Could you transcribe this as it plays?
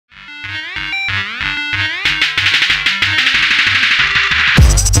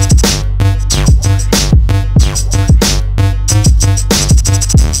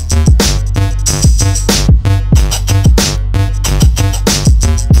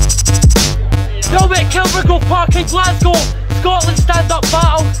Glasgow Park in Glasgow, Scotland stand-up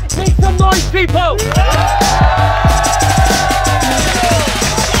battle. Make some noise, people!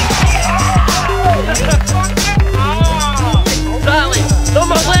 Exactly. On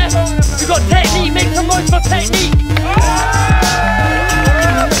my left, we've got Teknique. Make some noise for Teknique.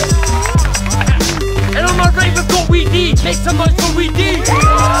 And on my right, we've got Wee D. Make some noise for Wee D.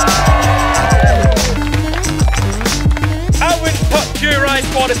 I wouldn't touch your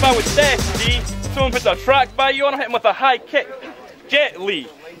iPod if I was deaf, D. Someone puts a track by you and I hit him with a high kick. Jet Li.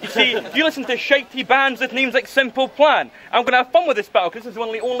 You see, if you listen to shitey bands with names like Simple Plan, I'm going to have fun with this battle because this is one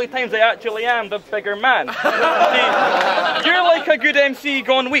of the only times I actually am the bigger man. See, you're like a good MC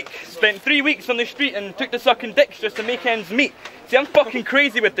gone weak. Spent 3 weeks on the street and took to sucking dicks just to make ends meet. See, I'm fucking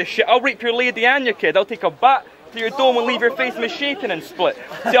crazy with this shit. I'll rape your lady and your kid. I'll take a bat to your dome and leave your face misshapen and split.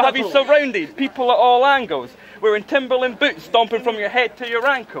 See, I'll have you surrounded, people at all angles, wearing Timberland boots stomping from your head to your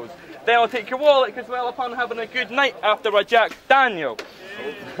ankles. Then I'll take your wallet because, well, upon having a good night after a Jack Daniel.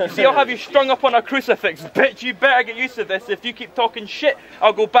 You see, I'll have you strung up on a crucifix. Bitch, you better get used to this. If you keep talking shit,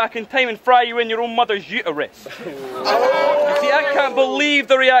 I'll go back in time and fry you in your own mother's uterus. You see, I can't believe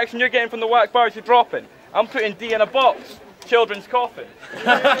the reaction you're getting from the whack bars you're dropping. I'm putting D in a box. Children's coffin.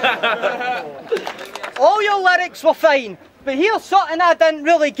 All your lyrics were fine, but here's something I didn't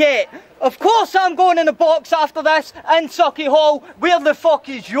really get. Of course I'm going in a box after this, in Sucky Hall. Where the fuck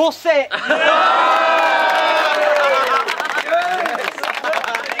is your set?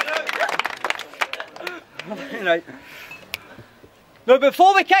 Right. Now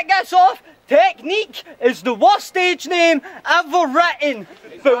before we kick this off, Teknique is the worst stage name ever written.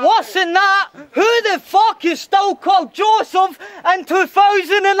 But worse than that, who the fuck is still called Joseph in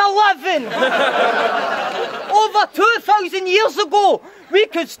 2011? Over 2,000 years ago, we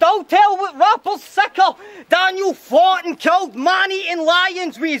could still tell what rapper's sicker. Daniel fought and killed man-eating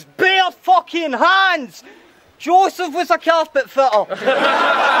lions with his bare fucking hands. Joseph was a carpet fitter.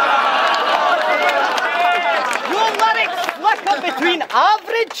 Your lyrics flicker between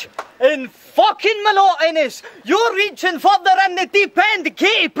average and fucking monotonous. You're reaching further in the deep end than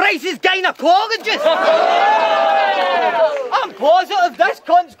Katie Price's gynecologist. I'm positive this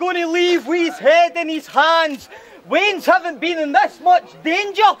cunt's going to leave with his head in his hands. Waynes haven't been in this much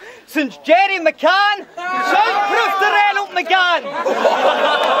danger since Jerry McCann soundproofed the Reynolds McGann.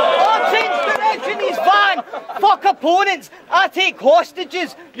 Or changed direction his van. Fuck opponents, I take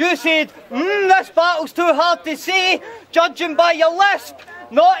hostages. You said, this battle's too hard to say. Judging by your lisp,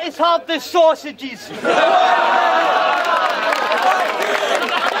 not as hard as sausages.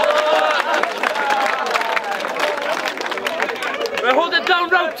 Well, hold it down,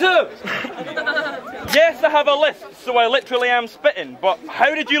 round two. Yes, I have a list, so I literally am spitting. But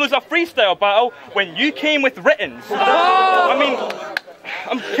how did you lose a freestyle battle when you came with writtens? I mean,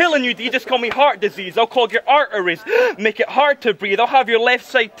 I'm killing you, D. Just call me heart disease. I'll clog your arteries, make it hard to breathe. I'll have your left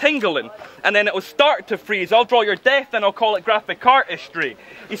side tingling, and then it'll start to freeze. I'll draw your death, and I'll call it graphic artistry.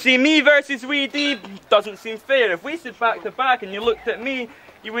 You see, me versus Wee D doesn't seem fair. If we stood back to back and you looked at me,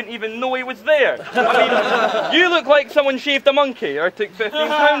 you wouldn't even know he was there. I mean, you look like someone shaved a monkey or took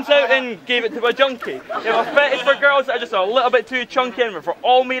 £15 out and gave it to a junkie. You have a fetish for girls that are just a little bit too chunky, and we're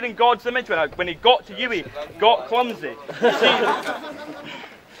all made in God's image. When he got to you, he got clumsy. You see,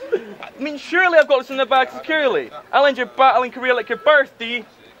 I mean, surely I've got this in the bag securely. I'll end your battling career like your birthday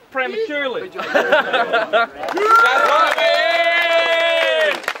prematurely. But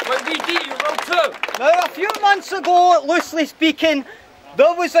Wee D, you roll two. Now, a few months ago, loosely speaking,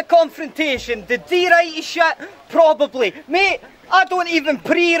 there was a confrontation. Did D write his shit? Probably. Mate, I don't even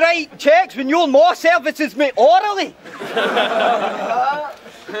pre-write checks when your law services me orally.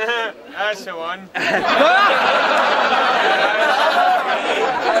 That's the one. That's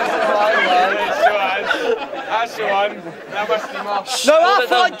the one. That must be more. Now, I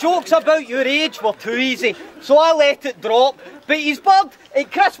thought jokes about your age were too easy, so I let it drop. But his bird,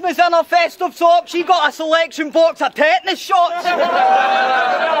 at Christmas in her festive socks, she got a selection box of tetanus shots.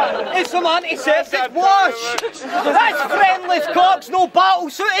 It's some antiseptic wash. This friendless cock's no battle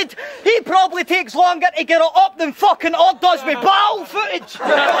suited. He probably takes longer to get it up than fucking Odd does with battle footage.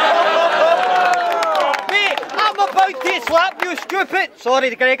 Mate, I'm about to slap you, stupid.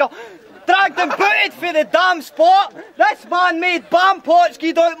 Sorry, Gregor. Dragged and booted for the damn spot. This man made bam pots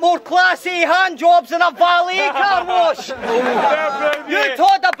give out more class A hand jobs than a valet car wash. You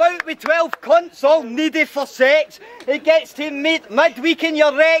todd about with 12 cunts all needy for sex. It gets to midweek and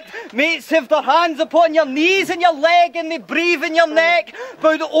you're wrecked. Mates have their hands upon your knees and your leg and they breathe in your neck.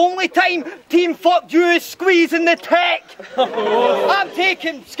 But the only time team fucked you is squeezing the tech. I'm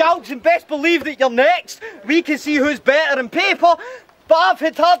taking scalps and best believe that you're next. We can see who's better in paper. but I've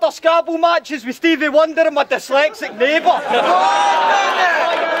had harder Scrabble matches with Stevie Wonder and my dyslexic neighbour.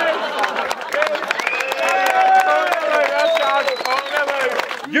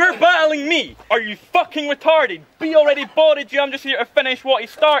 You're battling me? Are you fucking retarded? B already boarded you, I'm just here to finish what he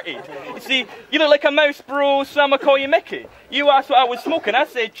started. You see, you look like a mouse, bro, so I'ma call you Mickey. You asked what I was smoking, I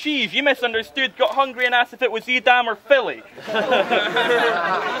said cheese. You misunderstood, got hungry and asked if it was Edam or Philly.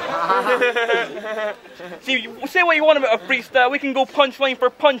 See, say what you want about a freestyle, we can go punchline for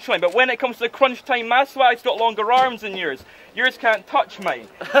punchline, but when it comes to crunch time, my swag's got longer arms than yours. Yours can't touch mine.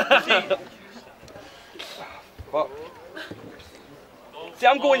 See, See,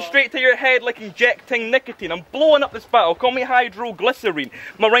 I'm going straight to your head like injecting nicotine. I'm blowing up this battle. Call me hydroglycerine.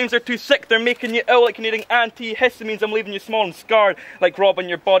 My rhymes are too sick, they're making you ill like needing antihistamines. I'm leaving you small and scarred like robbing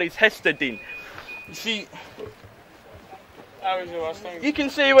your body's histidine. You see, you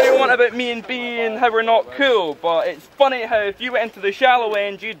can say what you want about me and B and how we're not cool, but it's funny how if you went into the shallow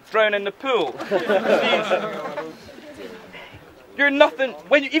end, you'd drown in the pool. See, you're nothing.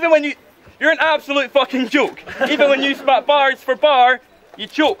 You're an absolute fucking joke. Even when you spat bars for bar, you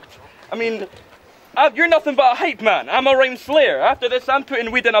choked. I mean, you're nothing but a hype man. I'm a rhyme slayer. After this, I'm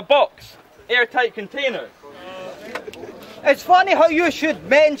putting weed in a box. Airtight container. It's funny how you should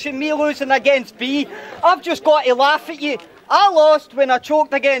mention me losing against B. I've just got to laugh at you. I lost when I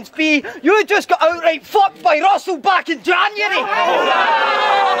choked against B. You just got outright fucked by Russell back in January.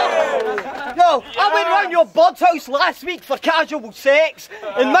 Yo, I went round your birdhouse last week for casual sex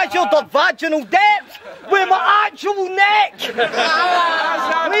and measured her vaginal depth with my actual neck. Leave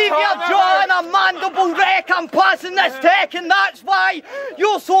your jaw in a mandible wreck. I'm passing this tech, and that's why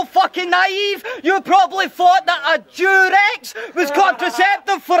you're so fucking naive. You probably thought that a Durex was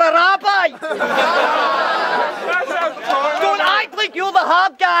contraceptive for a rabbi. Don't act like you're the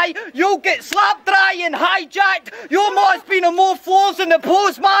hard guy. You'll get slapped dry and hijacked. Your mom's been on more floors than the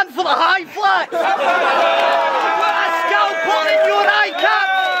postman for the high flat. Put a scalpel in your eye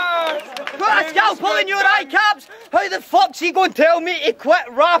caps. Put a scalpel in your eye caps. How the fuck's he going to tell me to quit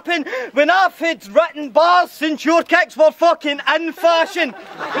rapping when I've had written bars since your kicks were fucking in fashion?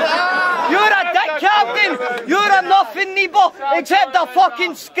 You're a dick, Captain. You're a nothing neighbour except a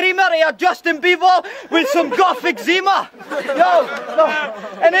fucking screamer of a Justin Bieber with some guff eczema. No.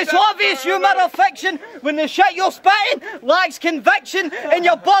 And it's obvious humour or fiction when the shit you're spitting lacks conviction and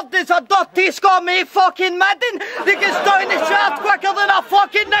your bird is a dirty scummy fucking midden that gets down the shaft quicker than a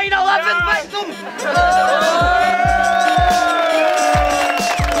fucking 9/11 victim.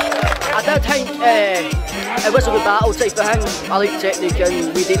 I did think it was a good battle type of thing. I like Technique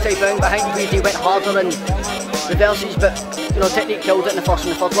and Weedy type of thing, but I think Weedy went harder in the verses, but you know, Technique killed it in the first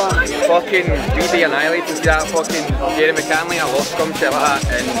and the third one. Fucking Weedy annihilated that fucking Jerry McCanley, I lost some shit like that,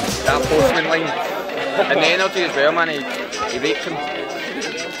 and that postman line. And the energy as well, man, he raped him.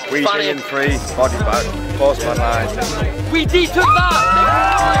 Weedy in 3, body back, postman line. Weedy took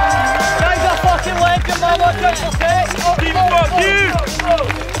that!